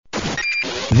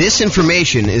This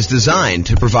information is designed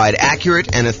to provide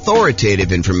accurate and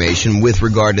authoritative information with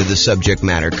regard to the subject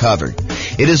matter covered.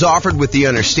 It is offered with the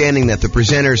understanding that the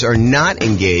presenters are not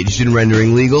engaged in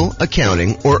rendering legal,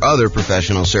 accounting, or other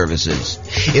professional services.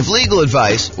 If legal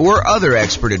advice or other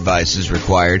expert advice is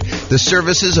required, the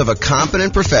services of a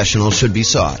competent professional should be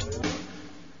sought.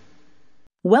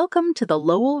 Welcome to the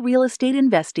Lowell Real Estate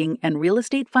Investing and Real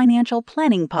Estate Financial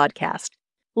Planning Podcast.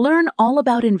 Learn all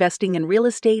about investing in real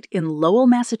estate in Lowell,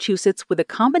 Massachusetts with a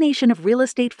combination of real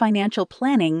estate financial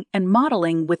planning and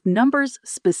modeling with numbers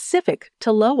specific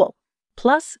to Lowell,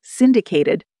 plus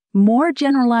syndicated, more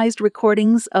generalized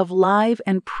recordings of live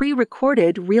and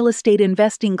pre-recorded real estate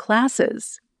investing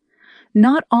classes.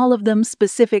 Not all of them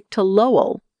specific to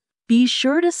Lowell. Be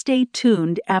sure to stay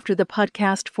tuned after the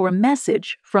podcast for a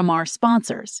message from our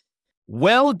sponsors.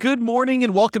 Well, good morning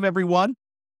and welcome, everyone.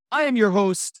 I am your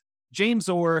host, James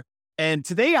Orr, and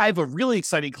today I have a really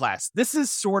exciting class. This is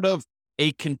sort of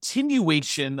a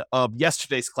continuation of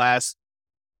yesterday's class,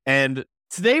 and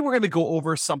today we're going to go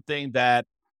over something that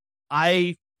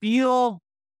I feel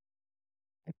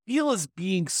is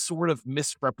being sort of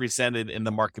misrepresented in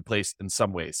the marketplace in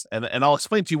some ways, and I'll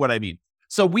explain to you what I mean.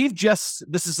 So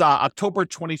this is October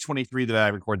 2023 that I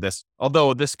record this,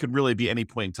 although this could really be any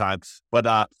point in time,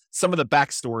 but some of the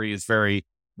backstory is very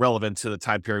relevant to the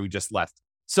time period we just left.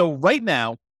 So right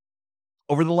now,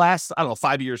 over the last,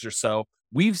 5 years or so,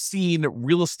 we've seen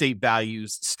real estate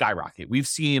values skyrocket. We've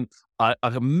seen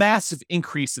a massive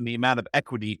increase in the amount of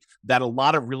equity that a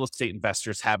lot of real estate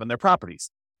investors have in their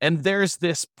properties. And there's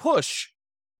this push,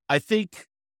 I think,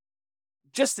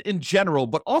 just in general,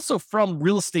 but also from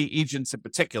real estate agents in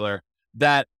particular,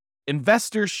 that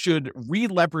investors should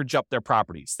re-leverage up their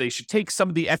properties. They should take some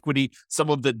of the equity, some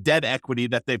of the dead equity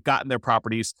that they've got in their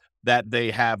properties that they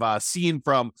have seen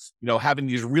from, having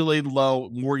these really low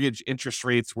mortgage interest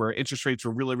rates where interest rates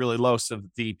were really, really low. So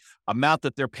that the amount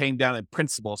that they're paying down in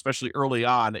principal, especially early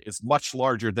on, is much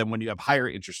larger than when you have higher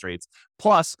interest rates.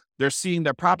 Plus, they're seeing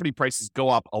their property prices go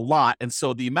up a lot. And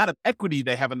so the amount of equity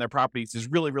they have in their properties is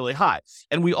really, really high.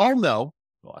 And we all know,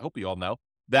 well, I hope you all know,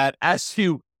 that as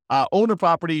you own a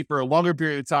property for a longer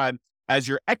period of time, as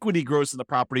your equity grows in the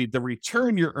property, the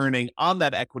return you're earning on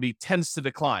that equity tends to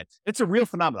decline. It's a real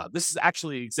phenomenon. This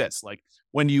actually exists. Like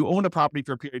when you own a property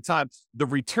for a period of time, the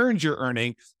returns you're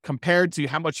earning compared to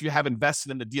how much you have invested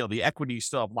in the deal, the equity you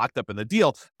still have locked up in the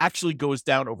deal, actually goes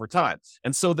down over time.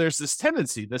 And so there's this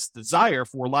tendency, this desire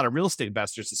for a lot of real estate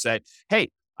investors to say, hey,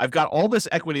 I've got all this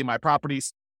equity in my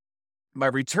properties. My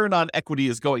return on equity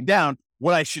is going down.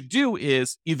 What I should do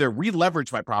is either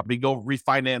re-leverage my property, go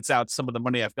refinance out some of the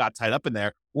money I've got tied up in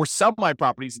there, or sell my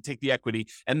properties and take the equity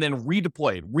and then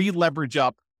redeploy it, re-leverage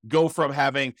up, go from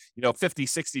having, 50,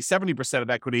 60, 70% of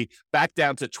equity back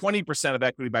down to 20% of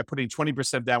equity by putting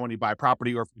 20% down when you buy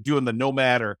property, or if you're doing the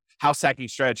nomad or house hacking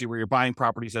strategy where you're buying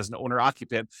properties as an owner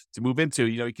occupant to move into,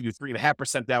 you can do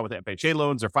 3.5% down with FHA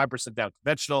loans or 5% down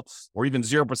conventional, or even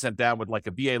 0% down with like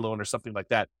a VA loan or something like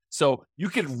that. So you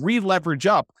can re-leverage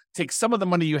up, take some of the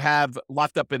money you have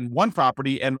locked up in one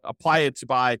property and apply it to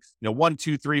buy, 1,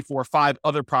 2, 3, 4, 5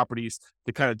 other properties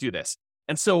to kind of do this.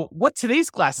 And so what today's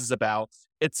class is about,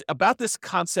 it's about this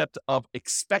concept of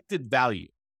expected value.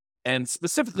 And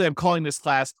specifically, I'm calling this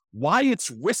class why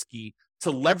it's risky to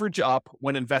leverage up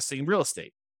when investing in real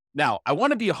estate. Now, I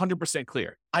want to be 100%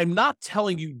 clear. I'm not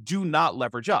telling you do not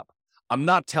leverage up. I'm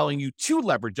not telling you to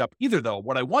leverage up either, though.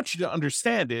 What I want you to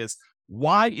understand is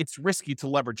why it's risky to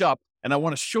leverage up. And I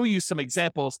want to show you some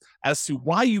examples as to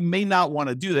why you may not want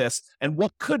to do this and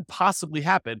what could possibly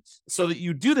happen, so that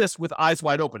you do this with eyes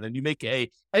wide open and you make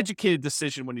a educated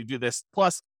decision when you do this.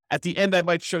 Plus, at the end, I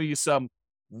might show you some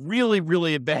really,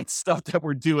 really advanced stuff that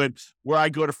we're doing where I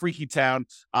go to Freaky Town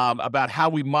about how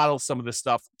we model some of this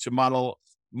stuff to model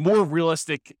more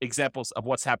realistic examples of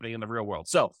what's happening in the real world.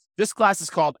 So this class is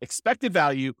called Expected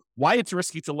Value, Why It's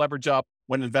Risky to Leverage Up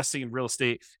when Investing in Real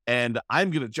Estate. And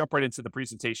I'm going to jump right into the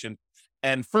presentation.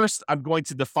 And first, I'm going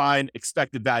to define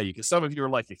expected value, because some of you are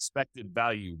like, expected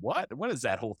value, what? What is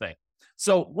that whole thing?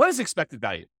 So what is expected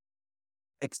value?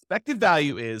 Expected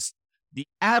value is the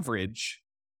average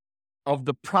of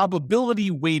the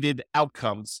probability weighted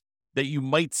outcomes that you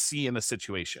might see in a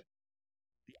situation.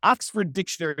 The Oxford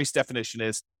Dictionary's definition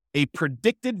is a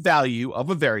predicted value of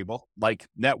a variable like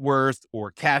net worth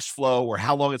or cash flow, or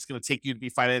how long it's going to take you to be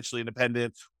financially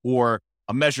independent, or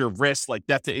a measure of risk like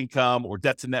debt to income or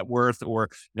debt to net worth, or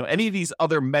any of these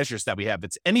other measures that we have.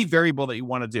 It's any variable that you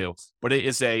want to do, but it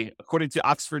is according to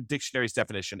Oxford Dictionary's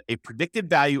definition, a predicted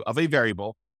value of a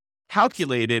variable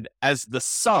calculated as the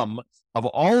sum of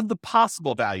all of the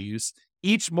possible values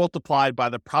each multiplied by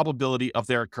the probability of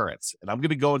their occurrence. And I'm going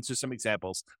to go into some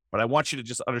examples, but I want you to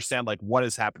just understand like what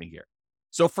is happening here.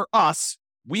 So for us,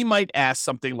 we might ask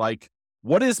something like,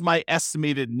 what is my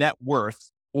estimated net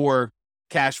worth or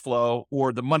cash flow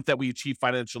or the month that we achieve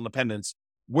financial independence,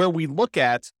 where we look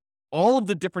at all of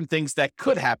the different things that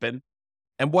could happen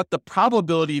and what the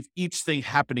probability of each thing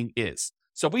happening is.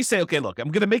 So if we say, okay, look, I'm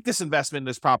going to make this investment in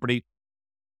this property.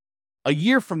 A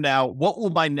year from now, what will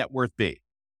my net worth be?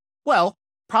 Well,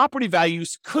 property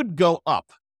values could go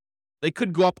up. They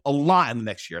could go up a lot in the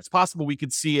next year. It's possible we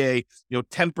could see a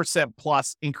 10%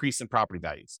 plus increase in property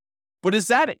values. But is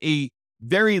that a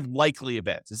very likely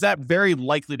event? Is that very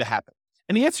likely to happen?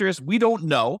 And the answer is we don't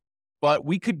know, but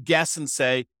we could guess and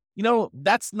say,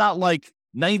 that's not like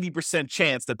 90%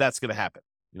 chance that that's going to happen.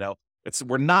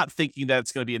 We're not thinking that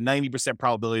it's going to be a 90%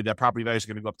 probability that property values are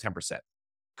going to go up 10%.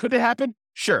 Could it happen?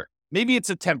 Sure. Maybe it's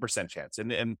a 10% chance.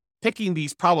 And picking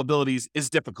these probabilities is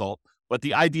difficult, but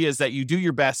the idea is that you do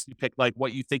your best. You pick like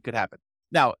what you think could happen.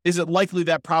 Now, is it likely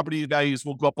that property values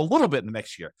will go up a little bit in the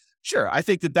next year? Sure. I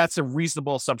think that that's a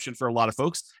reasonable assumption for a lot of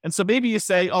folks. And so maybe you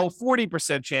say,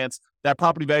 40% chance that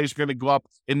property values are going to go up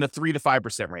in the 3 to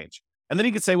 5% range. And then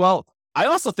you could say, well, I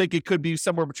also think it could be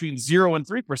somewhere between 0 and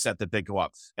 3% that they go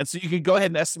up. And so you can go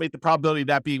ahead and estimate the probability of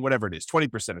that being whatever it is,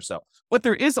 20% or so. But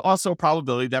there is also a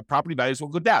probability that property values will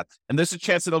go down. And there's a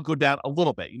chance that it'll go down a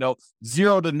little bit,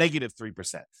 0 to negative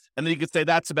 3%. And then you could say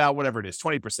that's about whatever it is,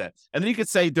 20%. And then you could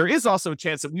say there is also a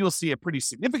chance that we will see a pretty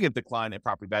significant decline in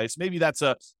property values. Maybe that's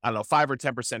a, 5 or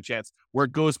 10% chance where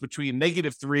it goes between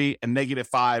 -3 and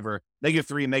 -5 or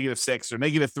 -3 and -6 or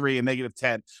 -3 and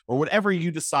 -10 or whatever you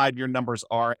decide your numbers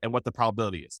are and what the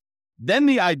probability is. Then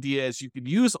the idea is you could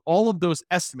use all of those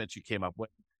estimates you came up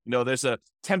with. There's a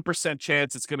 10%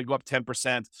 chance it's going to go up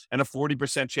 10% and a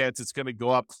 40% chance it's going to go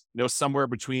up, somewhere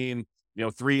between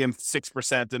 3 and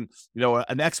 6% and,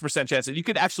 an X% chance. And you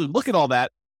could actually look at all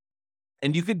that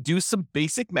and you could do some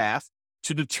basic math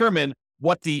to determine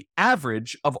what the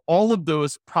average of all of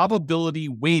those probability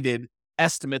weighted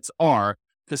estimates are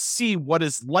to see what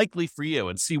is likely for you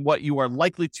and see what you are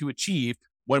likely to achieve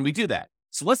when we do that.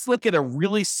 So let's look at a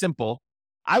really simple,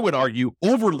 I would argue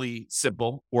overly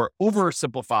simple or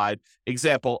oversimplified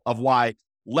example of why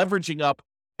leveraging up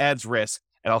adds risk.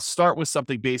 And I'll start with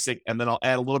something basic, and then I'll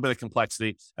add a little bit of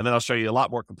complexity, and then I'll show you a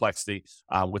lot more complexity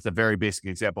with a very basic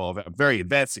example of a very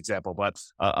advanced example, but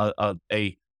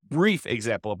a brief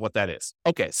example of what that is.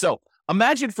 Okay, so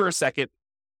imagine for a second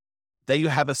that you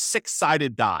have a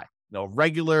 6-sided die,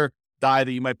 regular die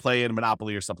that you might play in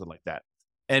Monopoly or something like that.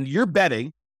 And you're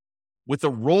betting with a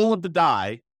roll of the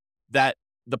die that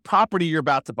the property you're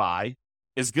about to buy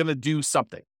is going to do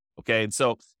something. Okay, and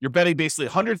so you're betting basically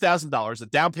 $100,000, a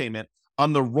down payment,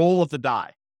 on the roll of the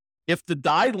die. If the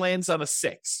die lands on a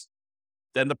 6,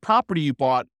 then the property you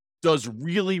bought does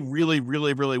really, really,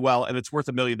 really, really well, and it's worth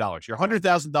 $1 million. Your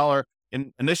 $100,000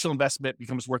 initial investment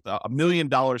becomes worth $1 million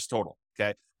total.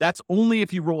 Okay, that's only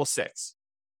if you roll a 6.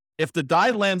 If the die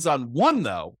lands on 1,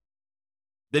 though,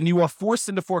 then you are forced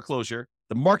into foreclosure.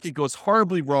 The market goes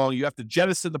horribly wrong. You have to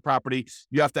jettison the property.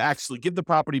 You have to actually give the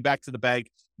property back to the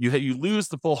bank. You lose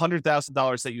the full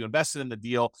 $100,000 that you invested in the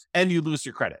deal, and you lose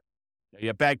your credit. You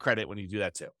have bad credit when you do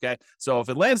that too, okay? So if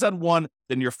it lands on 1,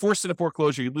 then you're forced into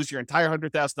foreclosure. You lose your entire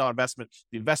 $100,000 investment.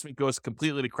 The investment goes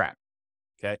completely to crap,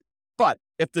 okay? But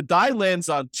if the die lands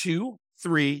on 2,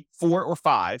 3, 4, or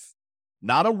 5,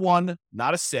 not a 1,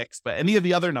 not a 6, but any of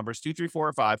the other numbers, 2, 3, 4,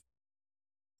 or 5,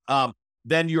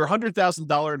 then your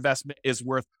 $100,000 investment is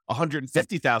worth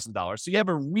 $150,000. So you have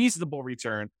a reasonable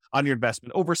return on your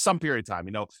investment over some period of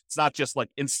time. It's not just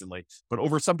like instantly, but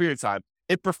over some period of time,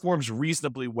 it performs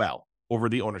reasonably well over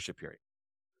the ownership period.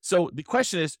 So the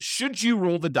question is, should you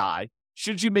roll the die?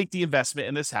 Should you make the investment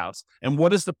in this house? And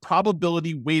what is the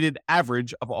probability weighted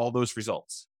average of all those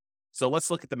results? So let's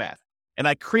look at the math. And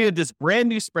I created this brand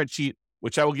new spreadsheet,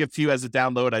 which I will give to you as a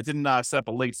download. I didn't set up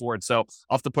a link for it, so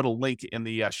I'll have to put a link in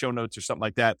the show notes or something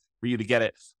like that for you to get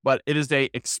it. But it is a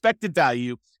expected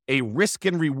value, a risk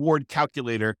and reward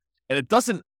calculator, and it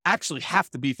doesn't actually have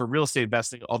to be for real estate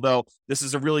investing, although this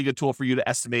is a really good tool for you to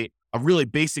estimate, a really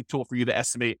basic tool for you to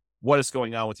estimate what is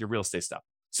going on with your real estate stuff.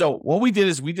 So what we did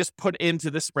is we just put into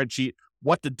this spreadsheet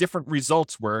what the different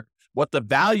results were, what the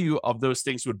value of those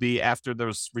things would be after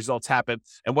those results happen,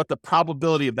 and what the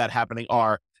probability of that happening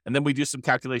are. And then we do some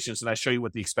calculations, and I show you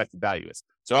what the expected value is.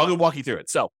 So I'll go walk you through it.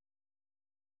 So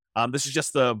this is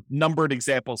just the numbered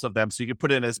examples of them. So you can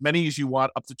put in as many as you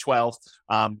want, up to 12.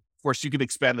 Of course, you can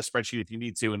expand the spreadsheet if you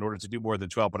need to in order to do more than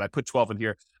 12, but I put 12 in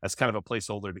here as kind of a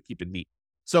placeholder to keep it neat.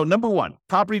 So number 1,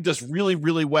 property does really,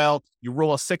 really well. You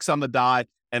roll a 6 on the die,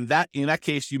 and that in that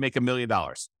case, you make $1 million.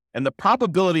 And the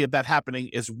probability of that happening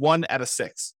is 1 out of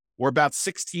 6, or about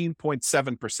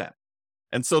 16.7%.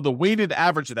 And so the weighted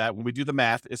average of that, when we do the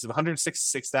math, is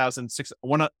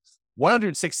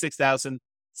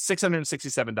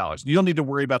 $166,667. You don't need to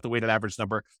worry about the weighted average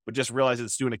number, but just realize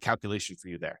it's doing a calculation for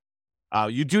you there.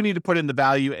 You do need to put in the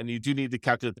value, and you do need to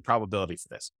calculate the probability for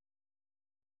this.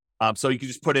 So you can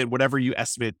just put in whatever you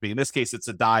estimate it to be. In this case, it's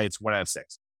a die. It's 1 out of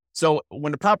 6. So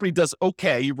when the property does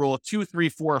okay, you roll a 2, 3,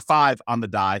 4, or 5 on the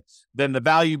die, then the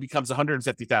value becomes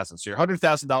 $150,000. So your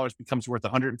 $100,000 becomes worth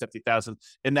 $150,000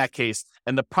 in that case.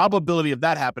 And the probability of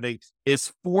that happening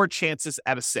is 4 chances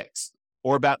out of 6,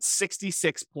 or about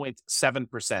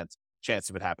 66.7% chance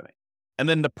of it happening. And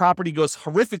then the property goes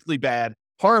horrifically bad,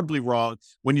 horribly wrong,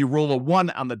 when you roll a 1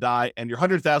 on the die, and your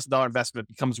 $100,000 investment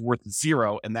becomes worth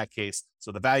 0 in that case.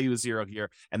 So the value is 0 here.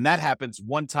 And that happens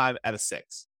 1 time out of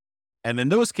 6. And in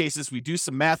those cases, we do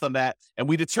some math on that, and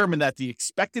we determine that the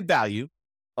expected value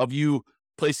of you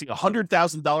placing a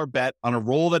 $100,000 bet on a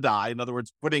roll of the die, in other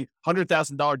words, putting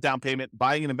 $100,000 down payment,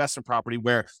 buying an investment property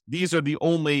where these are the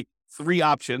only 3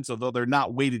 options, although they're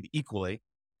not weighted equally,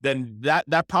 then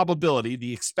that probability,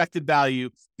 the expected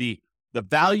value, the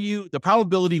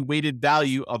probability weighted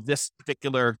value of this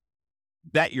particular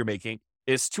bet you're making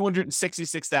is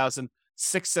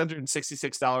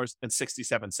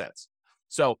 $266,666.67.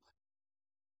 So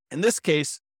in this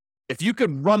case, if you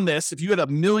could run this, if you had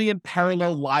 1 million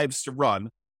parallel lives to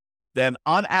run, then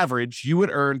on average, you would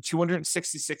earn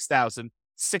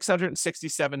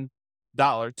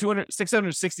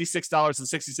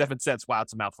 $666,667. Wow,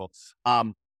 it's a mouthful.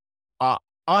 On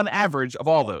average of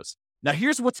all those. Now,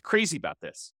 here's what's crazy about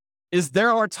this, is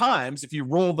there are times, if you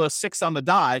roll the 6 on the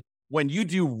die, when you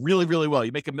do really, really well,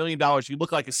 you make $1 million, you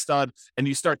look like a stud, and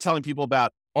you start telling people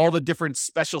about all the different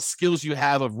special skills you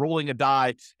have of rolling a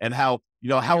die and how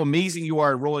amazing you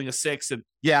are at rolling a 6. And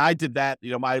yeah, I did that.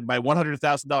 My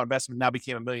 $100,000 investment now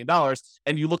became $1 million,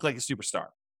 and you look like a superstar.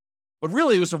 But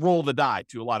really, it was a roll of the die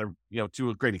to a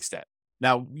great extent.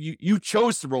 Now, you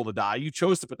chose to roll the die. You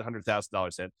chose to put the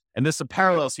 $100,000 in. And this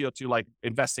parallels here to like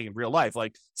investing in real life.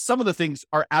 Like some of the things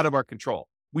are out of our control.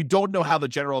 We don't know how the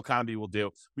general economy will do.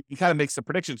 We can kind of make some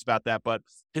predictions about that. But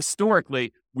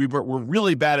historically, we're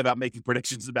really bad about making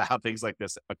predictions about how things like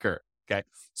this occur. Okay.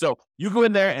 So you go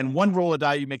in there and one roll of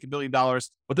die, you make $1 million.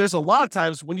 But there's a lot of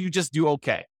times when you just do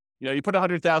okay. You put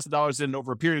 $100,000 in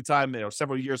over a period of time,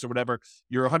 several years or whatever,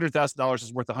 your $100,000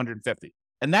 is worth $150,000.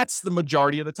 And that's the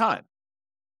majority of the time.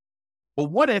 But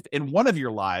what if in one of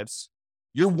your lives,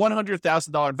 your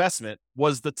 $100,000 investment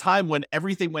was the time when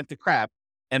everything went to crap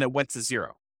and it went to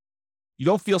 0? You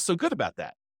don't feel so good about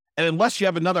that. And unless you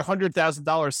have another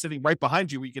 $100,000 sitting right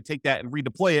behind you where you can take that and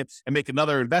redeploy it and make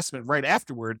another investment right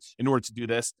afterward in order to do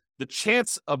this, the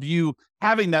chance of you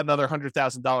having that another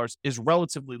 $100,000 is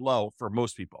relatively low for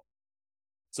most people.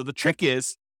 So the trick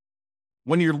is,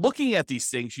 when you're looking at these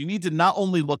things, you need to not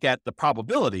only look at the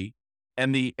probability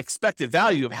and the expected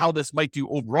value of how this might do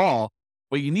overall,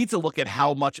 but you need to look at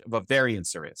how much of a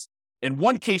variance there is. In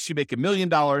one case, you make $1 million.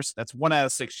 That's 1 out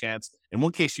of 6 chance. In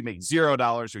one case, you make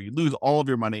 $0 or you lose all of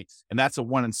your money, and that's a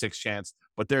 1 in 6 chance.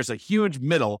 But there's a huge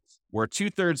middle where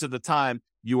 2/3 of the time,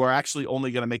 you are actually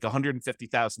only going to make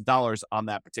 $150,000 on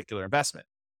that particular investment.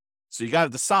 So you got to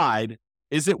decide,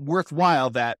 is it worthwhile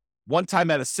that 1 time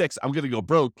out of 6, I'm going to go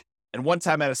broke, and 1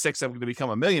 time out of 6, I'm going to become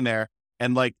a millionaire,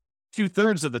 and like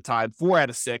 2/3 of the time, 4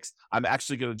 out of 6, I'm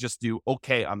actually going to just do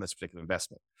okay on this particular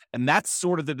investment. And that's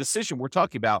sort of the decision we're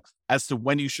talking about as to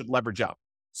when you should leverage up.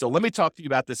 So let me talk to you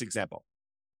about this example.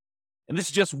 And this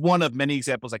is just one of many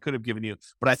examples I could have given you,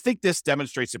 but I think this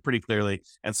demonstrates it pretty clearly.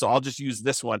 And so I'll just use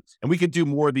this one, and we could do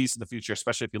more of these in the future,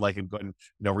 especially if you like them. Go ahead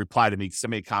and reply to me,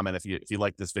 send me a comment if you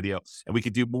like this video, and we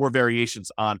could do more variations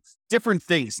on different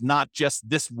things, not just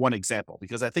this one example,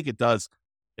 because I think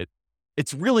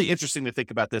it's really interesting to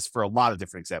think about this for a lot of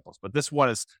different examples, but this one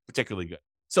is particularly good.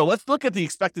 So let's look at the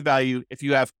expected value. If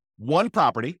you have one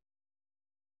property,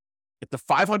 it's a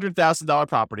 $500,000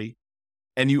 property,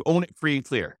 and you own it free and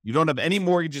clear. You don't have any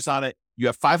mortgages on it. You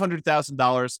have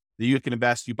 $500,000 that you can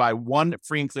invest. You buy one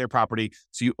free and clear property.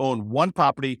 So you own one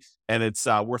property, and it's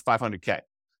worth $500K.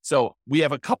 So we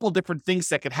have a couple different things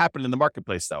that could happen in the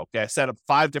marketplace, though. Okay, I set up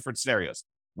 5 different scenarios.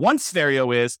 One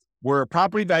scenario is where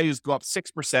property values go up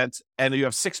 6% and you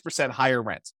have 6% higher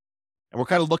rent. And we're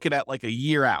kind of looking at like a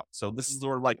year out. So this is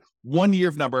sort of like 1 year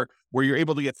of number where you're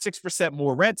able to get 6%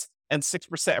 more rent and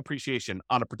 6% appreciation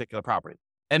on a particular property.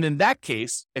 And in that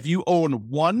case, if you own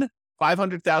one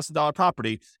 $500,000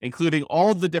 property, including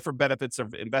all the different benefits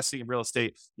of investing in real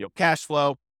estate, cash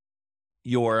flow,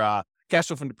 your cash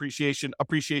flow from depreciation,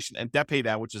 appreciation, and debt pay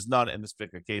down, which is none in this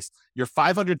particular case, your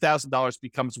 $500,000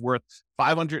 becomes worth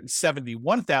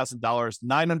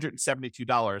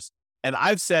 $571,972. And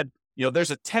I've said,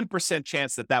 there's a 10%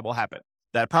 chance that will happen,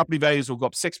 that property values will go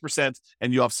up 6%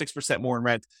 and you'll have 6% more in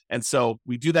rent. And so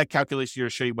we do that calculation here to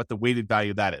show you what the weighted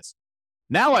value of that is.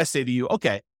 Now I say to you,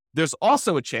 okay, there's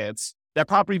also a chance that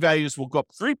property values will go up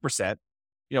 3%,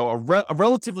 a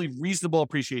relatively reasonable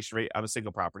appreciation rate on a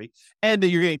single property, and that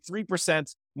you're getting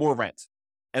 3% more rent.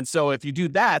 And so if you do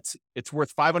that, it's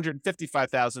worth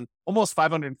 $555,000, almost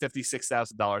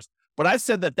 $556,000. But I've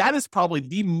said that is probably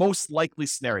the most likely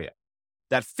scenario,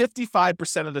 that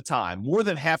 55% of the time, more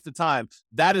than half the time,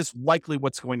 that is likely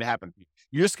what's going to happen.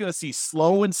 You're just going to see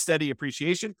slow and steady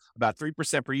appreciation, about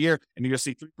 3% per year, and you're going to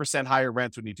see 3% higher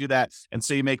rent when you do that. And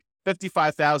so you make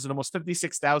 $55,000, almost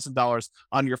 $56,000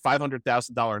 on your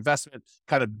 $500,000 investment,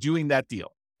 kind of doing that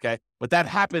deal. Okay. But that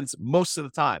happens most of the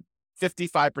time,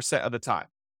 55% of the time.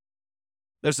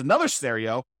 There's another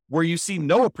scenario where you see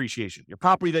no appreciation. Your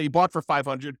property that you bought for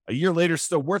 $500, a year later, is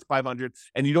still worth $500,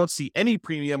 and you don't see any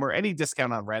premium or any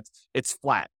discount on rent. It's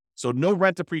flat. So no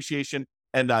rent appreciation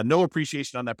and no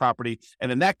appreciation on that property.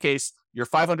 And in that case, your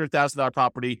 $500,000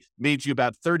 property made you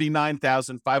about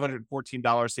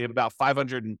 $39,514. So you have about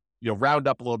round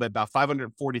up a little bit, about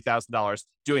 $540,000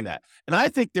 doing that. And I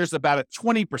think there's about a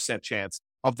 20% chance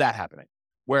of that happening,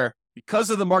 where because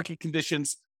of the market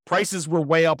conditions, prices were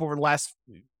way up over the last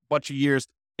bunch of years.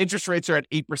 Interest rates are at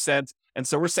 8%. And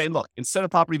so we're saying, look, instead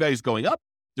of property values going up,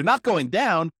 they're not going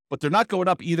down, but they're not going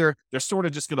up either. They're sort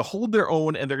of just going to hold their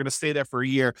own, and they're going to stay there for a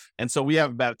year. And so we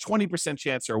have about a 20%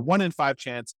 chance, or a 1 in 5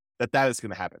 chance that is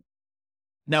going to happen.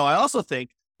 Now, I also think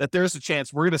that there's a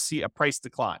chance we're going to see a price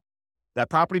decline, that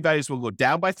property values will go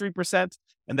down by 3%,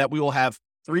 and that we will have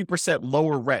 3%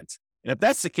 lower rent. And if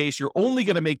that's the case, you're only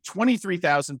going to make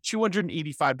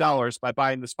 $23,285 by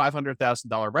buying this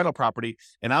 $500,000 rental property.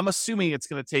 And I'm assuming that's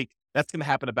going to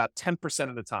happen about 10%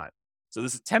 of the time. So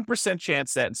there's a 10%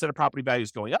 chance that instead of property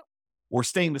values going up or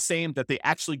staying the same, that they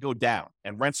actually go down,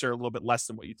 and rents are a little bit less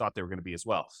than what you thought they were going to be as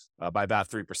well, by about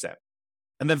 3%.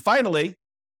 And then finally,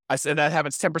 I said that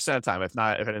happens 10% of the time, if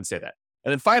I didn't say that.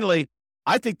 And then finally,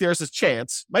 I think there's a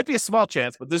chance, might be a small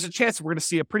chance, but there's a chance we're going to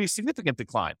see a pretty significant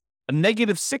decline, a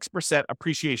negative 6%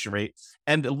 appreciation rate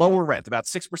and lower rent, about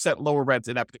 6% lower rent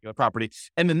in that particular property.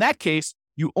 And in that case,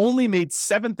 you only made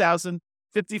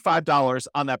 $7,055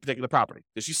 on that particular property,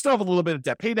 because you still have a little bit of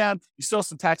debt pay down, you still have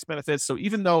some tax benefits. So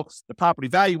even though the property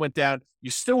value went down, you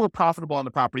still were profitable on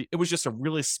the property. It was just a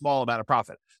really small amount of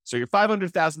profit. So your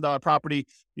 $500,000 property,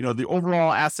 the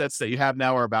overall assets that you have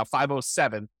now are about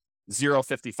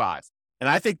 $507,055. And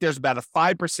I think there's about a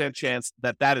 5% chance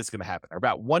that is going to happen, or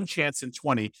about 1 chance in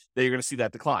 20 that you're going to see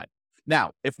that decline.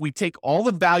 Now, if we take all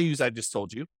the values I just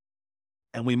told you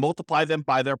and we multiply them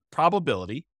by their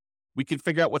probability, we can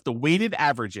figure out what the weighted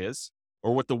average is,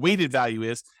 or what the weighted value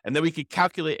is, and then we can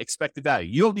calculate expected value.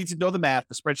 You don't need to know the math.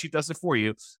 The spreadsheet does it for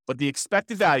you. But the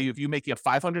expected value, if you make a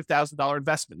 $500,000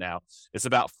 investment now, is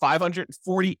about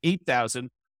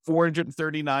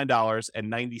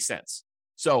 $548,439.90.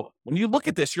 So when you look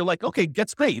at this, you're like, okay,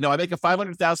 that's great. I make a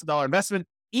 $500,000 investment,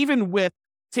 even with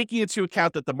taking into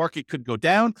account that the market could go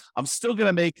down, I'm still going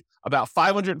to make about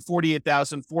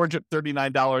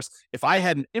 $548,439. If I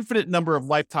had an infinite number of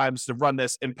lifetimes to run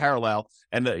this in parallel,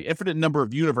 and the infinite number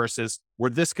of universes where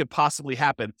this could possibly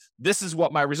happen, this is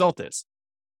what my result is.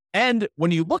 And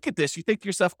when you look at this, you think to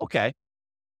yourself, okay,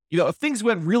 if things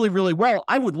went really, really well,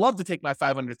 I would love to take my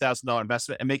 $500,000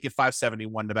 investment and make it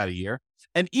 $571 in about a year.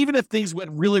 And even if things went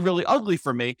really, really ugly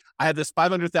for me, I had this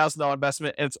 $500,000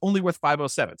 investment and it's only worth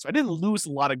 $507. So I didn't lose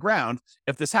a lot of ground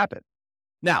if this happened.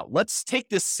 Now, let's take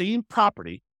this same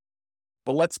property,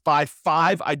 but let's buy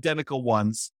 5 identical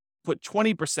ones, put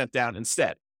 20% down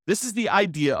instead. This is the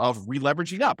idea of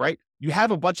releveraging up, right? You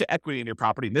have a bunch of equity in your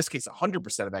property, in this case,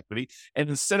 100% of equity. And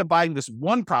instead of buying this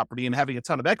one property and having a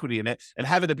ton of equity in it and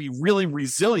having it be really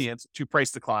resilient to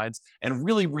price declines and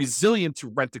really resilient to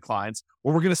rent declines,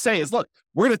 what we're going to say is, look,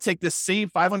 we're going to take this same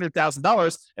 $500,000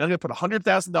 and I'm going to put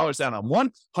 $100,000 down on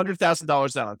 1,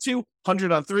 $100,000 down on 2,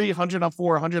 100 on 3, 100 on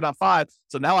 4, 100 on 5.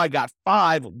 So now I got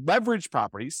 5 leverage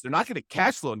properties. They're not going to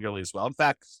cash flow nearly as well. In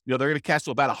fact, they're going to cash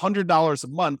flow about $100 a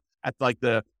month at like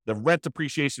the rent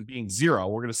depreciation being 0.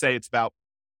 We're going to say it's about,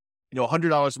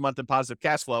 $100 a month in positive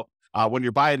cash flow when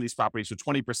you're buying these properties, so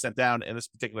 20% down in this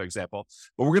particular example.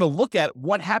 But we're going to look at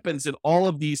what happens in all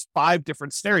of these 5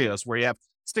 different scenarios where you have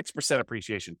 6%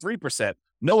 appreciation, 3%,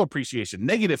 no appreciation,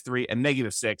 -3, and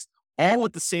 -6, all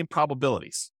with the same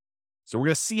probabilities. So we're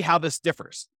going to see how this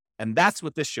differs. And that's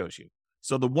what this shows you.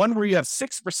 So the one where you have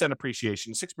 6%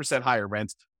 appreciation, 6% higher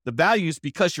rent, the values,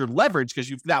 because you're leveraged, because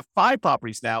you've got 5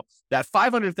 properties now, that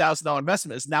 $500,000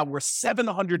 investment is now worth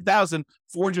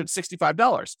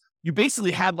 $700,465. You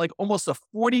basically had like almost a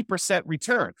 40%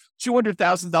 return,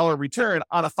 $200,000 return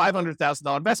on a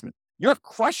 $500,000 investment. You're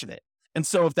crushing it. And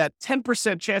so if that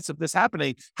 10% chance of this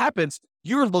happens,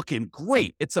 you're looking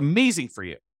great. It's amazing for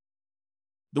you.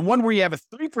 The one where you have a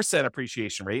 3%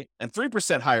 appreciation rate and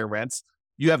 3% higher rents,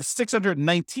 you have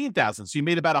 $619,000. So you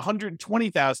made about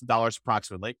 $120,000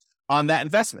 approximately on that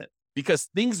investment because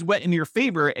things went in your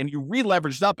favor and you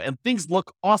re-leveraged up and things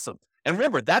look awesome. And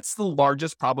remember, that's the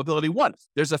largest probability one.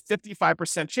 There's a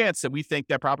 55% chance that we think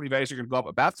that property values are going to go up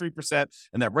about 3%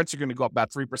 and that rents are going to go up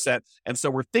about 3%. And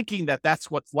so we're thinking that that's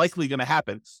what's likely going to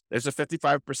happen. There's a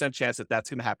 55% chance that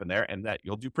that's going to happen there and that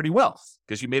you'll do pretty well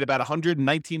because you made about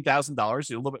 $119,000, a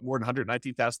little bit more than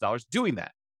 $119,000 doing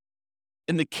that.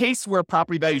 In the case where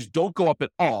property values don't go up at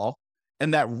all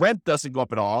and that rent doesn't go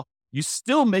up at all, you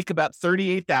still make about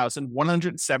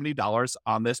 $38,170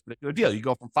 on this particular deal. You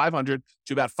go from $500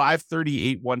 to about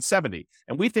 $538,170.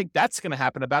 And we think that's going to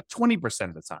happen about 20%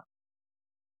 of the time.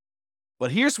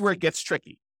 But here's where it gets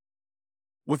tricky.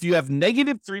 If you have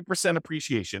negative 3%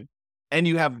 appreciation and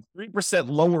you have 3%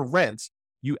 lower rent,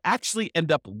 you actually end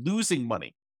up losing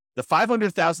money. The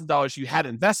 $500,000 you had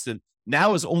invested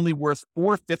now is only worth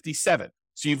 $457,000.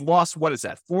 So you've lost, what is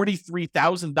that?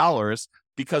 $43,000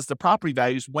 because the property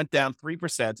values went down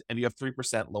 3% and you have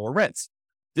 3% lower rents.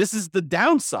 This is the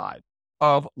downside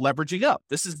of leveraging up.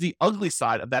 This is the ugly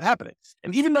side of that happening.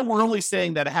 And even though we're only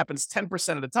saying that it happens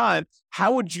 10% of the time,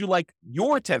 how would you like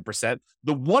your 10%,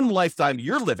 the one lifetime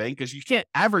you're living, because you can't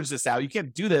average this out. You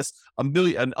can't do this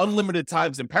unlimited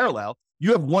times in parallel.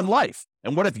 You have one life.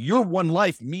 And what if your one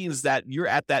life means that you're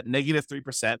at that negative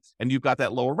 3% and you've got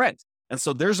that lower rent? And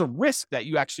so there's a risk that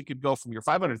you actually could go from your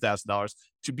 $500,000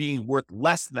 to being worth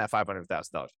less than that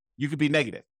 $500,000. You could be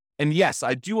negative. And yes,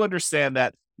 I do understand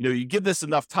that, you give this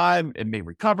enough time, it may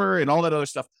recover and all that other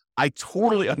stuff. I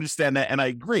totally understand that. And I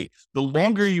agree. The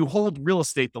longer you hold real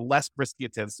estate, the less risky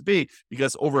it tends to be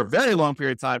because over a very long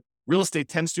period of time, real estate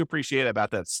tends to appreciate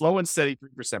about that slow and steady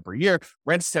 3% per year.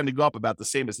 Rents tend to go up about the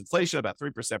same as inflation, about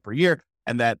 3% per year.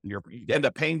 And that you end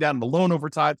up paying down the loan over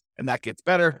time and that gets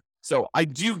better. So I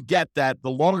do get that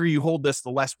the longer you hold this, the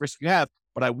less risk you have,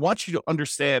 but I want you to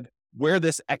understand where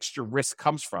this extra risk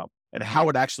comes from and how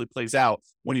it actually plays out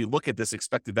when you look at this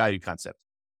expected value concept.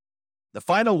 The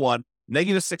final one,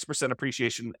 negative 6%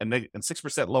 appreciation and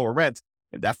 6% lower rent,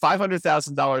 and that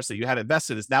 $500,000 that you had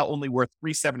invested is now only worth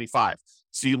 $375,000.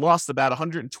 So you lost about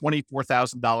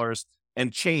 $124,000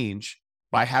 and change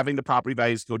by having the property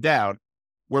values go down,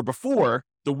 where before,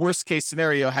 the worst case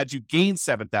scenario had you gain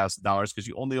 $7,000 because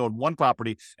you only owned one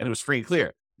property and it was free and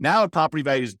clear. Now property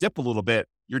values dip a little bit.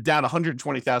 You're down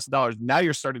 $120,000. Now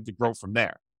you're starting to grow from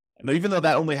there. And even though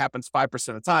that only happens 5%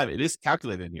 of the time, it is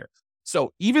calculated in here.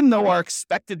 So even though our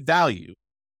expected value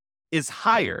is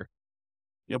higher,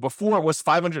 before it was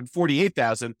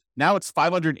 $548,000, now it's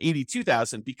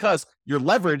 $582,000 because you're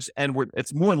leveraged and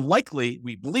it's more likely,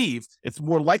 we believe, it's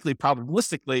more likely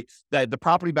probabilistically that the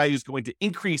property value is going to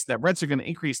increase, that rents are going to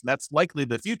increase, and that's likely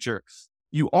the future.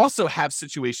 You also have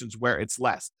situations where it's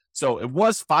less. So it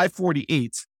was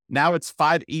 $548, now it's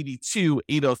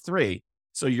 $582,803.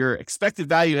 So your expected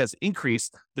value has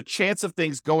increased. The chance of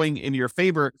things going in your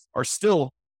favor are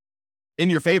still in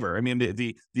your favor. I mean,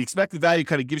 the expected value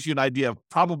kind of gives you an idea of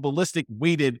probabilistic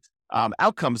weighted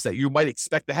outcomes that you might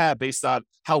expect to have based on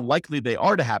how likely they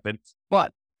are to happen.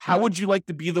 But how would you like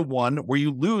to be the one where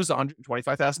you lose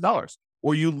 $125,000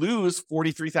 or you lose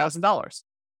 $43,000?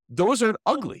 Those are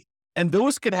ugly. And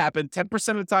those could happen 10%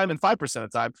 of the time and 5%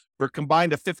 of the time for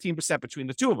combined of 15% between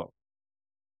the two of them.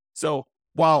 So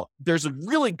while there's a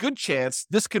really good chance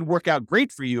this could work out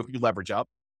great for you if you leverage up,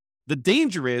 the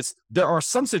danger is there are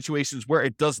some situations where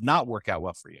it does not work out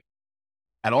well for you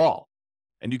at all.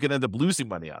 And you can end up losing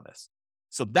money on this.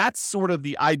 So that's sort of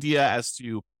the idea as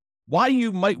to why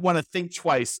you might want to think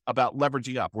twice about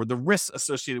leveraging up or the risks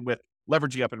associated with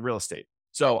leveraging up in real estate.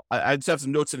 So I just have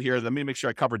some notes in here. Let me make sure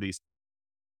I cover these.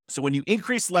 So when you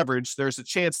increase leverage, there's a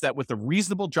chance that with a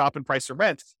reasonable drop in price of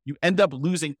rent, you end up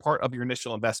losing part of your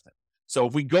initial investment. So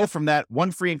if we go from that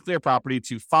one free and clear property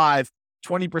to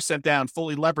 20% down,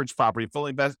 fully leveraged property,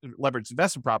 leveraged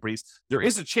investment properties, there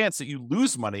is a chance that you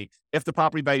lose money if the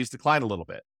property values decline a little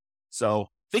bit. So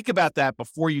think about that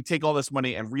before you take all this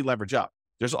money and re-leverage up.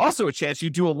 There's also a chance you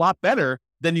do a lot better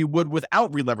than you would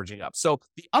without re-leveraging up. So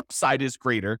the upside is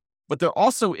greater, but there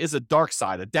also is a dark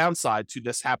side, a downside to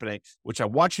this happening, which I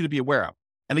want you to be aware of.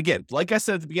 And again, like I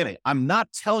said at the beginning, I'm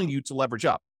not telling you to leverage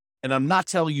up and I'm not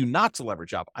telling you not to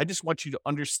leverage up. I just want you to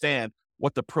understand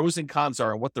what the pros and cons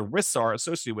are and what the risks are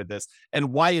associated with this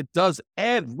and why it does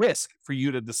add risk for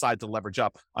you to decide to leverage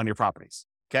up on your properties.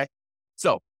 Okay.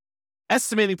 So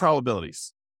estimating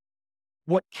probabilities.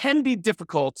 What can be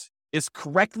difficult is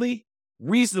correctly,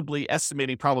 reasonably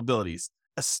estimating probabilities,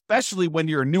 especially when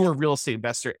you're a newer real estate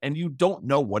investor and you don't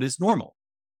know what is normal.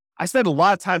 I spend a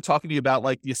lot of time talking to you about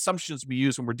like the assumptions we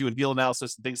use when we're doing deal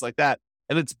analysis and things like that.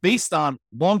 And it's based on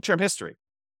long-term history.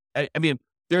 I mean,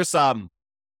 there's a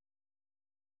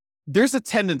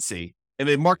tendency in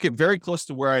a market very close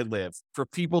to where I live for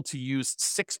people to use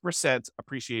 6%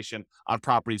 appreciation on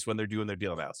properties when they're doing their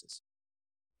deal analysis.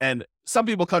 And some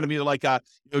people come to me like,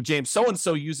 James,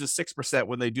 so-and-so uses 6%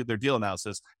 when they do their deal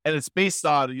analysis. And it's based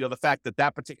on, the fact that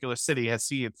that particular city has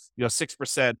seen,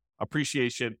 6%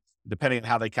 appreciation, depending on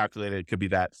how they calculate it. It could be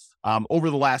that over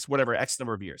the last, whatever, X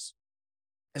number of years.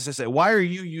 As I say, why are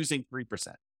you using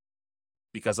 3%?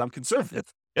 Because I'm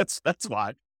conservative. That's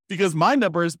why. Because my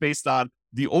number is based on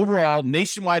the overall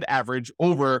nationwide average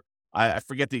over, I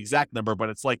forget the exact number, but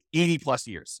it's like 80 plus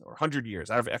years or 100 years.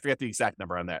 I forget the exact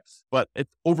number on that. But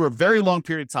it's over a very long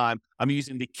period of time. I'm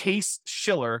using the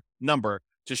Case-Shiller number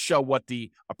to show what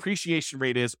the appreciation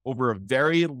rate is over a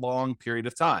very long period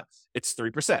of time. It's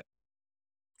 3%.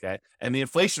 Okay. And the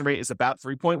inflation rate is about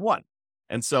 3.1.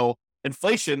 And so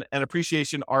inflation and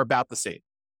appreciation are about the same.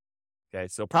 Okay.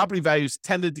 So property values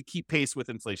tended to keep pace with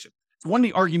inflation. It's one of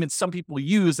the arguments some people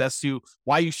use as to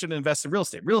why you shouldn't invest in real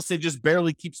estate. Real estate just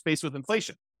barely keeps pace with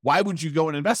inflation. Why would you go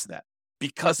and invest in that?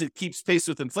 Because it keeps pace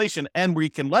with inflation and we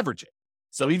can leverage it.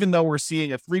 So even though we're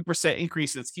seeing a 3%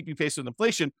 increase that's keeping pace with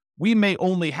inflation, we may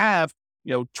only have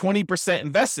 20%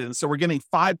 invested in. So we're getting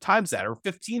 5 times that or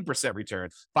 15% return,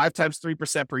 5 times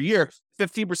 3% per year,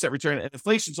 15% return, and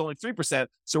inflation's only 3%.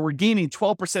 So we're gaining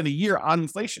 12% a year on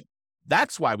inflation.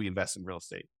 That's why we invest in real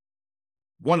estate.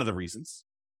 One of the reasons.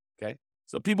 Okay.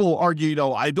 So people will argue,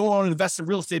 I don't want to invest in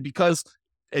real estate because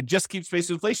it just keeps pace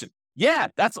with inflation. Yeah,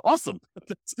 that's awesome.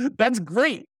 That's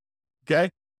great. Okay.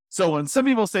 So when some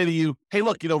people say to you, hey,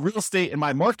 look, real estate in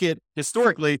my market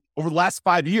historically over the last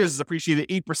 5 years has appreciated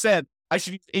 8%. I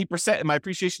should use 8% in my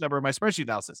appreciation number in my spreadsheet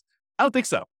analysis. I don't think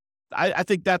so. I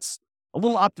think that's a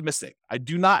little optimistic. I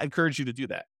do not encourage you to do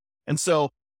that. And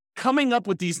so coming up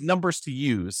with these numbers to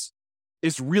use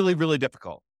is really, really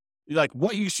difficult. Like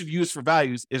what you should use for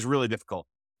values is really difficult.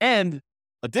 And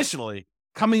additionally,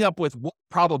 coming up with what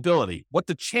probability, what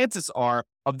the chances are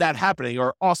of that happening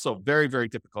are also very, very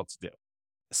difficult to do,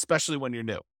 especially when you're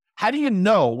new. How do you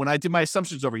know, when I did my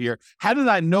assumptions over here, how did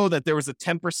I know that there was a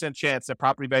 10% chance that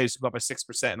property values would go up by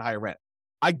 6% and higher rent?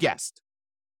 I guessed.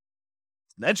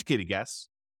 It's an educated guess,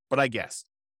 but I guessed.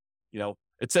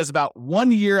 It says about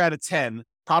 1 year out of 10,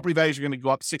 property values are going to go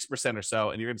up 6% or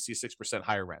so, and you're going to see 6%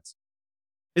 higher rents.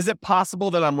 Is it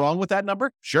possible that I'm wrong with that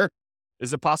number? Sure.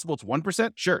 Is it possible it's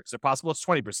 1%? Sure. Is it possible it's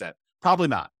 20%? Probably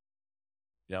not.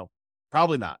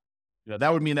 Probably not.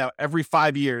 That would mean that every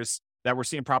 5 years that we're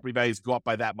seeing property values go up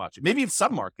by that much. Maybe in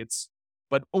some markets,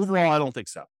 but overall, I don't think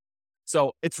so.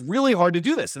 So it's really hard to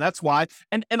do this. And that's why,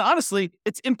 and honestly,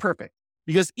 it's imperfect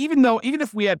because even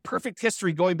if we had perfect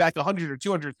history going back 100 or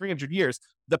 200, 300 years,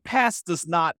 the past does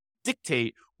not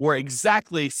dictate or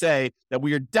exactly say that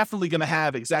we are definitely going to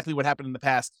have exactly what happened in the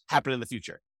past happen in the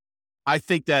future. I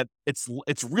think that it's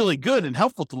really good and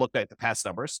helpful to look at the past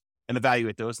numbers and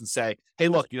evaluate those and say, hey,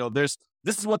 look, this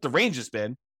is what the range has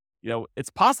been. It's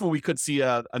possible we could see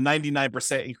a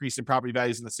 99% increase in property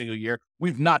values in a single year.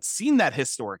 We've not seen that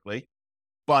historically,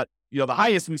 but the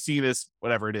highest we've seen is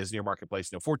whatever it is in your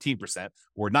marketplace, 14%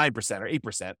 or 9%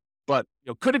 or 8%. But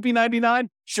could it be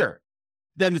 99? Sure.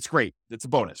 Then it's great. It's a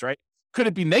bonus, right? Could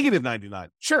it be negative 99?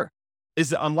 Sure.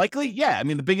 Is it unlikely? Yeah. I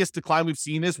mean, the biggest decline we've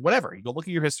seen is whatever. You go look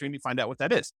at your history and you find out what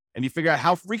that is. And you figure out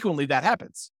how frequently that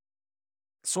happens.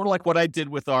 Sort of like what I did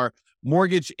with our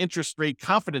mortgage interest rate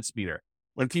confidence meter.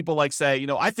 When people say,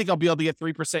 I think I'll be able to get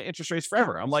 3% interest rates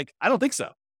forever. I'm like, I don't think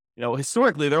so.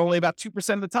 Historically, they're only about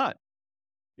 2% of the time.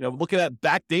 Looking at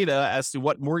back data as to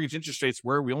what mortgage interest rates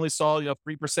were, we only saw,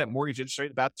 3% mortgage interest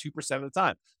rate about 2% of the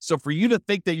time. So for you to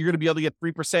think that you're going to be able to get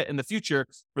 3% in the future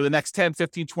for the next 10,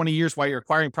 15, 20 years while you're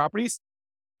acquiring properties,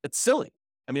 it's silly.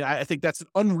 I mean, I think that's an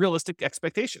unrealistic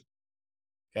expectation.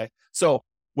 Okay. So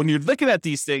when you're looking at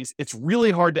these things, it's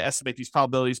really hard to estimate these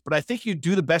probabilities, but I think you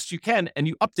do the best you can and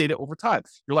you update it over time.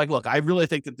 You're like, look, I really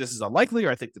think that this is unlikely,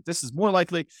 or I think that this is more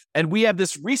likely. And we have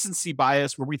this recency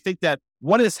bias where we think that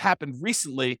what has happened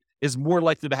recently is more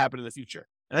likely to happen in the future.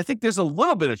 And I think there's a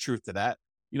little bit of truth to that.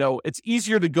 It's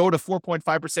easier to go to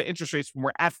 4.5% interest rates when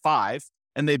we're at 5,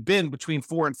 and they've been between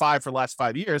 4 and 5 for the last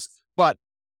 5 years. But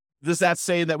does that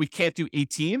say that we can't do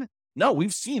 18? No,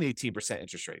 we've seen 18%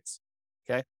 interest rates.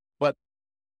 Okay. But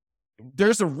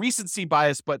there's a recency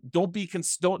bias, but don't be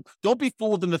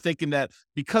fooled into thinking that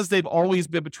because they've always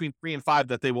been between 3 and 5,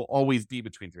 that they will always be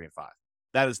between 3 and 5.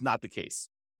 That is not the case.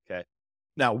 Okay.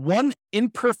 Now,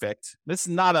 this is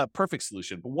not a perfect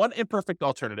solution, but one imperfect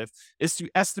alternative is to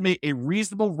estimate a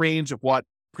reasonable range of what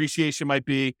appreciation might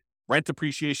be, rent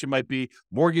appreciation might be,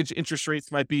 mortgage interest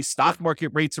rates might be, stock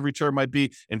market rates of return might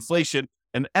be, inflation,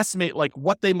 and estimate like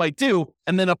what they might do,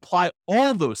 and then apply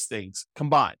all those things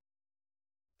combined.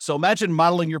 So imagine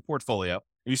modeling your portfolio,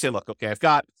 and you say, look, okay, I've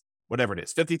got whatever it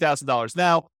is, $50,000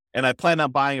 now, and I plan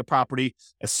on buying a property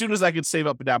as soon as I can save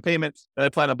up a down payment. Then I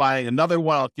plan on buying another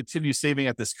one. I'll continue saving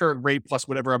at this current rate plus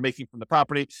whatever I'm making from the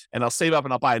property, and I'll save up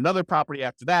and I'll buy another property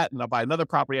after that, and I'll buy another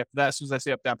property after that as soon as I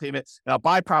save up down payment, and I'll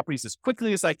buy properties as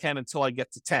quickly as I can until I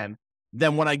get to 10.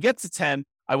 Then when I get to 10,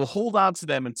 I will hold on to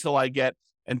them until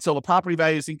the property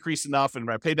values increase enough and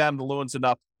I pay down the loans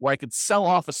enough where I could sell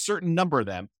off a certain number of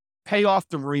them, pay off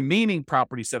the remaining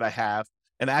properties that I have,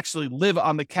 and actually live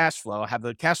on the cash flow, have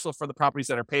the cash flow for the properties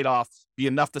that are paid off be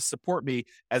enough to support me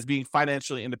as being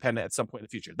financially independent at some point in the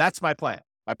future. That's my plan.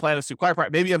 My plan is to acquire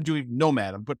property. Maybe I'm doing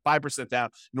Nomad. I'm put 5% down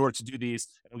in order to do these.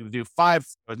 I'm going to do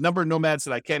a number of Nomads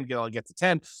that I can get. I'll get to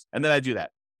 10, and then I do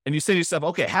that. And you say to yourself,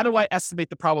 okay, how do I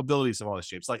estimate the probabilities of all this,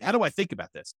 James? Like, how do I think about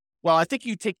this? Well, I think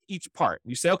you take each part.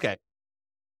 You say, okay,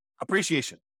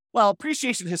 appreciation. Well,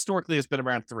 appreciation historically has been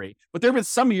around 3, but there have been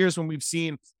some years when we've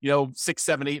seen, 6,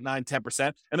 7, 8, 9, 10%.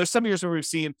 And there's some years where we've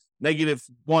seen negative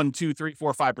 1, 2, 3,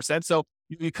 4, 5%. So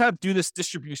you kind of do this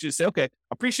distribution and say, okay,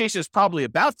 appreciation is probably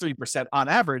about 3% on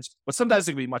average, but sometimes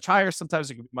it can be much higher.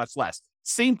 Sometimes it can be much less.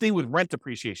 Same thing with rent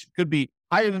appreciation. Could be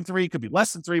higher than 3, could be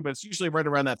less than 3, but it's usually right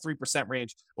around that 3%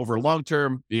 range over a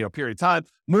long-term, period of time.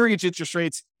 Mortgage interest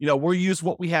rates, we'll use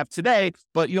what we have today,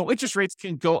 but, interest rates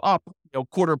can go up,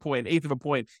 quarter point, eighth of a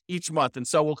point each month. And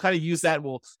so we'll kind of use that.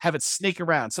 We'll have it snake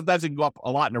around. Sometimes it can go up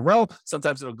a lot in a row.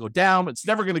 Sometimes it'll go down. It's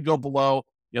never going to go below,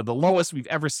 the lowest we've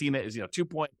ever seen it is,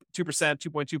 2.2%,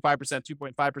 2.25%,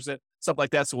 2.5%, something like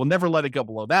that. So we'll never let it go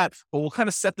below that, but we'll kind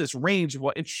of set this range of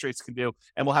what interest rates can do,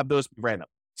 and we'll have those be random.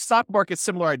 Stock market,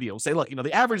 similar idea. We'll say, look,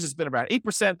 the average has been around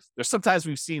 8%. There's sometimes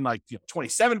we've seen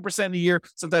 27% a year.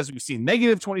 Sometimes we've seen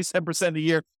negative 27% a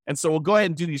year. And so we'll go ahead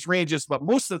and do these ranges, but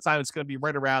most of the time it's going to be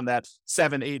right around that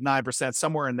 7, 8, 9%,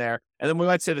 somewhere in there. And then we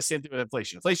might say the same thing with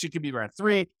inflation. Inflation can be around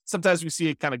 3. Sometimes we see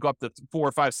it kind of go up to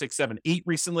 4, 5, 6, 7, 8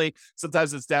 recently.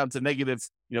 Sometimes it's down to negative,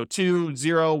 2,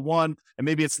 0, 1, and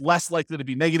maybe it's less likely to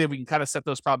be negative. We can kind of set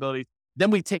those probabilities. Then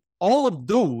we take all of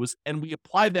those and we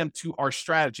apply them to our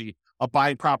strategy of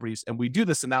buying properties. And we do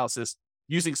this analysis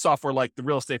using software like the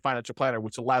Real Estate Financial Planner,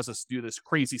 which allows us to do this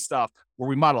crazy stuff where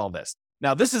we model all this.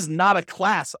 Now, this is not a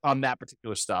class on that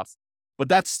particular stuff, but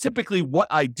that's typically what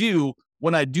I do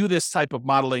when I do this type of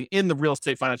modeling in the Real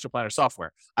Estate Financial Planner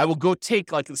software. I will go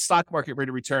take like the stock market rate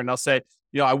of return, and I'll say,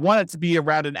 I want it to be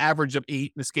around an average of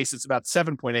 8. In this case, it's about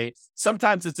 7.8.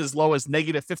 Sometimes it's as low as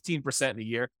negative 15% in a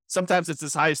year. Sometimes it's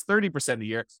as high as 30% a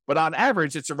year. But on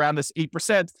average, it's around this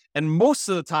 8%. And most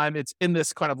of the time, it's in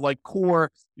this kind of like core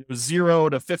 0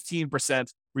 to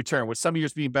 15% return, with some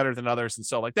years being better than others and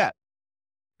so like that.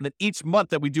 And then each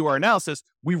month that we do our analysis,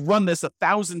 we run this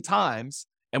 1,000 times.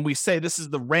 And we say this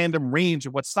is the random range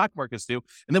of what stock markets do.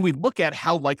 And then we look at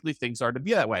how likely things are to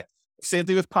be that way. Same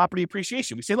thing with property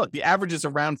appreciation. We say, look, the average is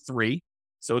around 3.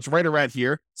 So it's right around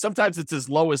here. Sometimes it's as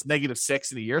low as negative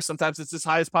 6 in a year. Sometimes it's as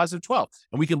high as positive 12.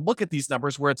 And we can look at these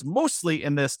numbers where it's mostly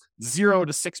in this 0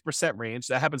 to 6% range.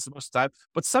 That happens most of the time.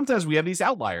 But sometimes we have these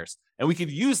outliers. And we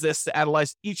could use this to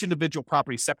analyze each individual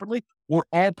property separately, or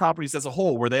all properties as a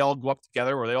whole, where they all go up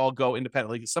together or they all go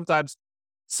independently. Because sometimes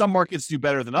some markets do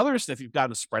better than others. And if you've got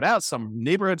them spread out, some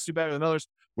neighborhoods do better than others.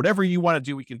 Whatever you want to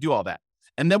do, we can do all that.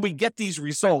 And then we get these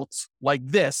results like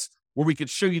this, where we could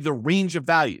show you the range of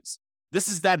values. This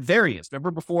is that variance.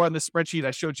 Remember before on this spreadsheet,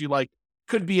 I showed you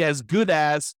could be as good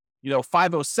as,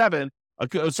 507.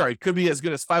 Could be as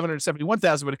good as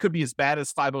 571,000, but it could be as bad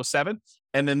as 507.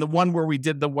 And then the one where we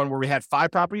had 5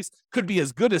 properties could be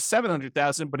as good as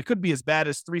 700,000, but it could be as bad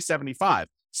as 375,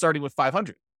 starting with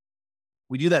 500.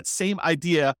 We do that same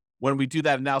idea when we do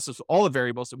that analysis of all the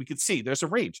variables, that we can see there's a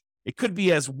range. It could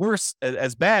be as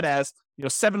bad as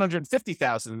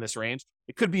 750,000 in this range.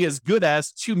 It could be as good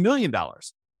as $2 million.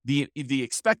 The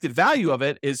expected value of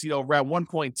it is around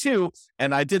 1.2.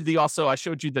 And I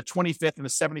showed you the 25th and the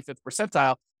 75th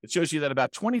percentile. It shows you that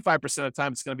about 25% of the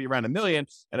time it's going to be around $1 million,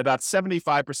 and about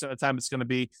 75% of the time it's going to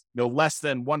be less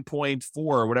than 1.4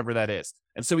 or whatever that is.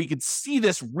 And so we can see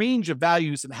this range of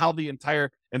values and how the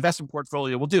entire investment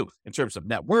portfolio will do in terms of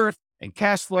net worth and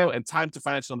cash flow and time to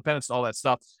financial independence and all that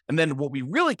stuff. And then what we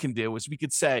really can do is we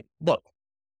could say, look,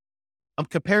 I'm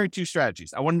comparing two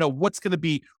strategies. I want to know what's going to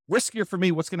be riskier for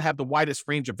me, what's going to have the widest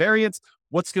range of variance,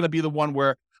 what's going to be the one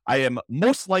where I am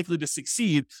most likely to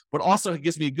succeed, but also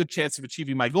gives me a good chance of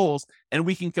achieving my goals. And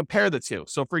we can compare the two.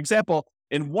 So for example,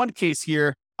 in one case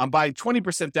here, I'm buying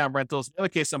 20% down rentals. In the other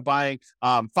case, I'm buying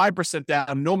 5%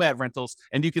 down Nomad rentals.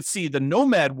 And you can see the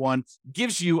Nomad one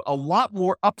gives you a lot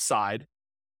more upside,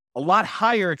 a lot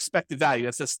higher expected value.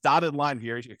 That's this dotted line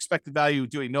here. Your expected value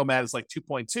doing Nomad is like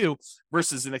 2.2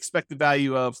 versus an expected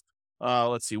value of,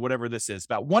 let's see, whatever this is,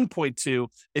 about 1.2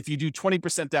 if you do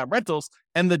 20% down rentals.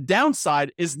 And the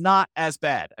downside is not as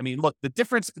bad. I mean, look, the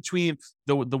difference between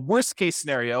the worst case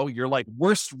scenario, your like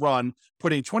worst run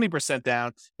putting 20%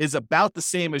 down, is about the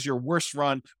same as your worst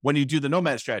run when you do the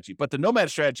Nomad strategy. But the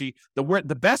Nomad strategy,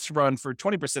 the best run for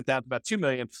 20% down is about 2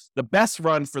 million. The best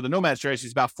run for the Nomad strategy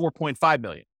is about 4.5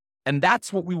 million. And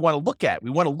that's what we want to look at.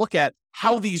 We want to look at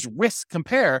how these risks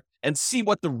compare and see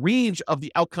what the range of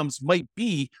the outcomes might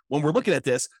be when we're looking at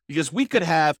this, because we could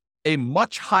have a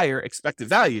much higher expected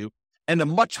value and a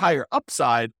much higher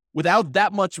upside without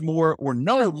that much more or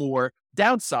no more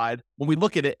downside when we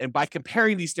look at it. And by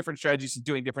comparing these different strategies and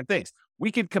doing different things,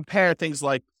 we can compare things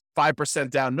like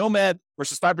 5% down Nomad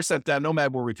versus 5% down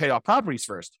Nomad where we pay off properties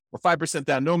first, or 5%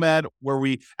 down Nomad where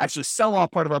we actually sell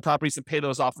off part of our properties and pay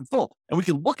those off in full. And we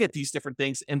can look at these different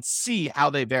things and see how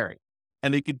they vary.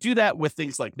 And they could do that with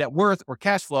things like net worth or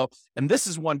cash flow. And this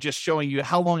is one just showing you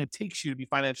how long it takes you to be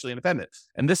financially independent.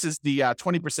 And this is the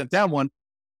 20% down one.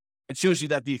 It shows you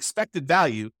that the expected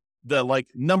value, the like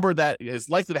number that is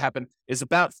likely to happen, is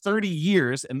about 30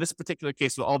 years in this particular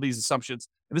case with all these assumptions.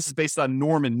 And this is based on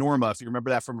Norm and Norma, if you remember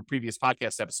that from a previous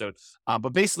podcast episode.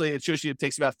 But basically, it shows you it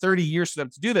takes about 30 years for them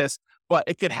to do this, but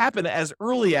it could happen as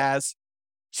early as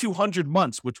 200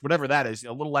 months, which whatever that is,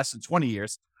 a little less than 20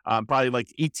 years, probably like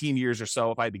 18 years or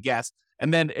so, if I had to guess.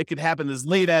 And then it could happen as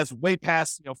late as way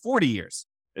past 40 years.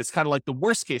 It's kind of like the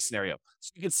worst case scenario.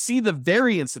 So you can see the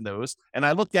variance in those. And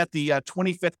I looked at the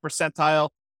 25th percentile.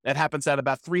 That happens at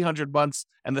about 300 months,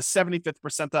 and the 75th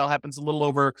percentile happens a little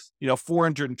over,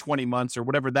 420 months or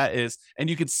whatever that is.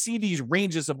 And you can see these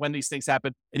ranges of when these things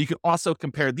happen, and you can also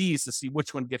compare these to see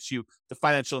which one gets you to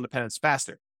financial independence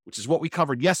faster, which is what we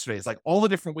covered yesterday. It's like all the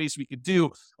different ways we could do,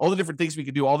 all the different things we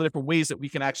could do, all the different ways that we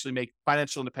can actually make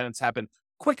financial independence happen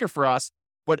quicker for us.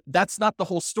 But that's not the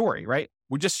whole story, right?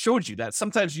 We just showed you that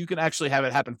sometimes you can actually have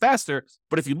it happen faster,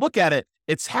 but if you look at it,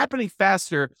 it's happening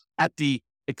faster at the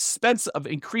expense of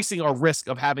increasing our risk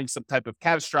of having some type of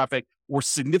catastrophic or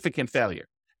significant failure.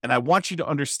 And I want you to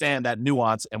understand that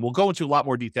nuance, and we'll go into a lot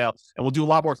more detail and we'll do a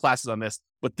lot more classes on this,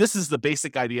 but this is the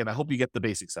basic idea, and I hope you get the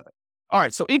basics of it. All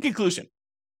right. So in conclusion,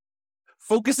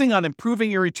 focusing on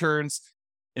improving your returns,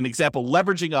 an example,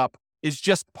 leveraging up, is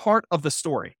just part of the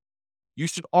story. You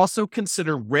should also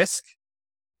consider risk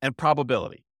and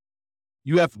probability.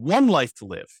 You have one life to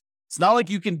live. It's not like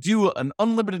you can do an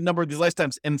unlimited number of these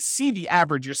lifetimes and see the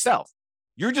average yourself.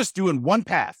 You're just doing one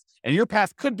path, and your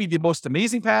path could be the most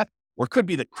amazing path or could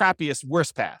be the crappiest,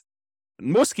 worst path.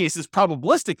 In most cases,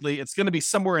 probabilistically, it's going to be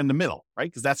somewhere in the middle, right?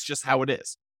 Because that's just how it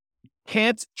is. You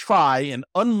can't try an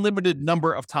unlimited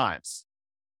number of times.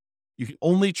 You can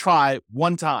only try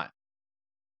one time.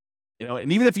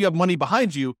 And even if you have money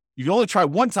behind you, you can only try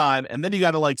one time, and then you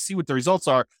got to see what the results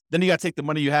are. Then you got to take the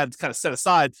money you had kind of set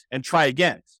aside and try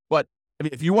again. But I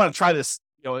mean, if you want to try this,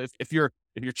 if your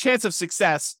chance of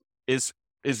success is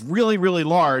really, really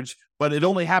large, but it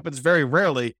only happens very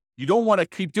rarely, you don't want to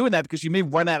keep doing that because you may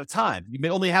run out of time. You may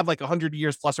only have 100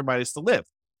 years plus or minus to live.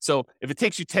 So if it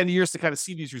takes you 10 years to kind of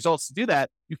see these results to do that,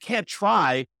 you can't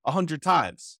try 100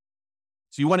 times.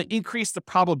 So you want to increase the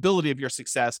probability of your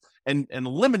success and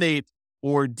eliminate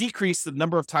or decrease the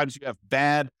number of times you have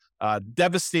bad,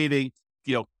 devastating,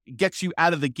 gets you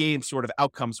out of the game sort of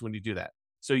outcomes when you do that.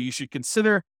 So you should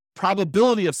consider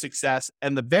probability of success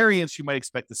and the variance you might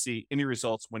expect to see in your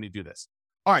results when you do this.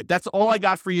 All right, that's all I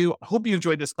got for you. I hope you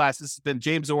enjoyed this class. This has been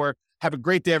James Orr. Have a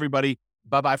great day, everybody.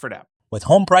 Bye-bye for now. With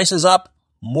home prices up,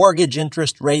 mortgage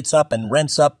interest rates up, and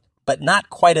rents up, but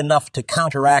not quite enough to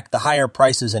counteract the higher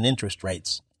prices and interest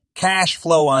rates, cash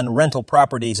flow on rental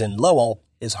properties in Lowell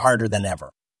is harder than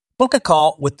ever. Book a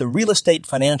call with the Real Estate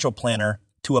Financial Planner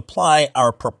to apply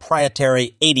our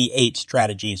proprietary 88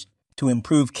 strategies to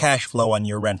improve cash flow on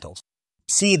your rentals.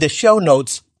 See the show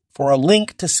notes for a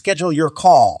link to schedule your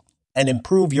call and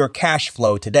improve your cash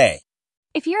flow today.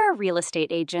 If you're a real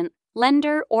estate agent,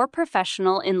 lender, or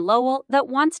professional in Lowell that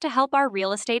wants to help our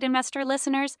real estate investor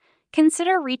listeners,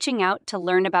 consider reaching out to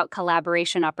learn about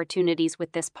collaboration opportunities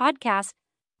with this podcast.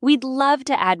 We'd love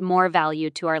to add more value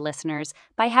to our listeners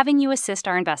by having you assist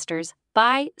our investors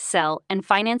buy, sell, and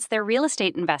finance their real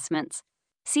estate investments.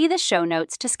 See the show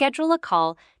notes to schedule a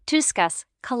call to discuss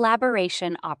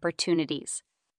collaboration opportunities.